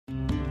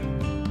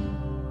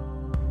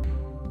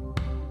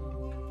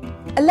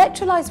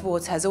Electrolyzed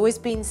water has always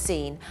been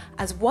seen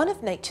as one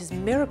of nature's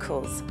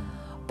miracles.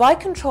 By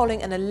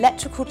controlling an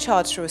electrical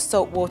charge through a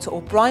salt water or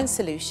brine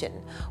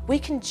solution, we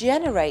can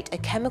generate a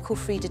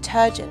chemical-free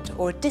detergent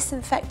or a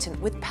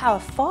disinfectant with power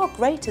far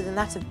greater than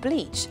that of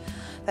bleach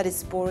that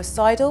is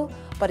sporicidal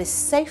but is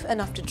safe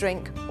enough to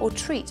drink or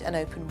treat an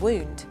open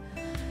wound.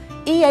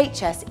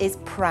 EHS is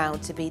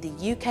proud to be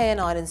the UK and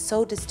Ireland's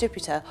sole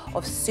distributor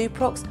of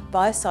SUPROX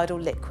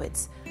BIOCIDAL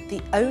liquids,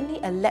 the only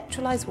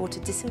electrolyzed water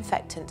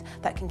disinfectant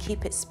that can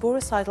keep its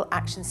sporicidal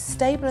action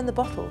stable in the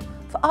bottle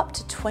for up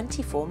to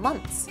 24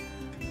 months.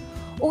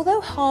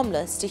 Although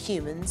harmless to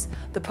humans,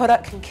 the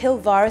product can kill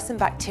virus and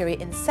bacteria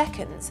in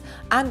seconds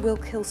and will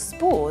kill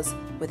spores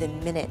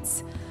within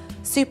minutes.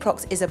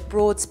 SUPROX is a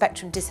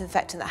broad-spectrum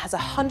disinfectant that has a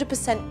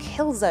 100%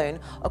 kill zone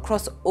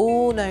across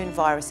all known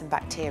virus and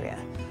bacteria.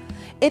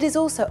 It is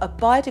also a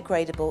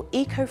biodegradable,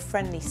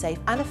 eco-friendly, safe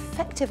and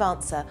effective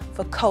answer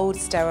for cold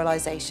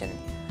sterilisation.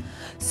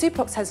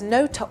 SUPROX has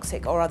no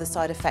toxic or other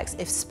side effects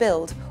if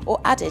spilled or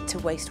added to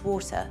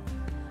wastewater,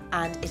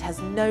 and it has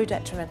no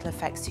detrimental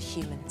effects to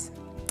humans.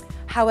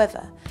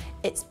 However,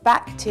 it's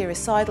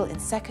bactericidal in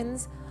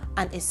seconds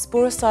and is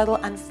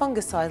sporicidal and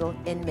fungicidal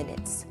in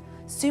minutes.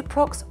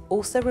 SUPROX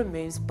also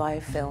removes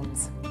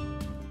biofilms.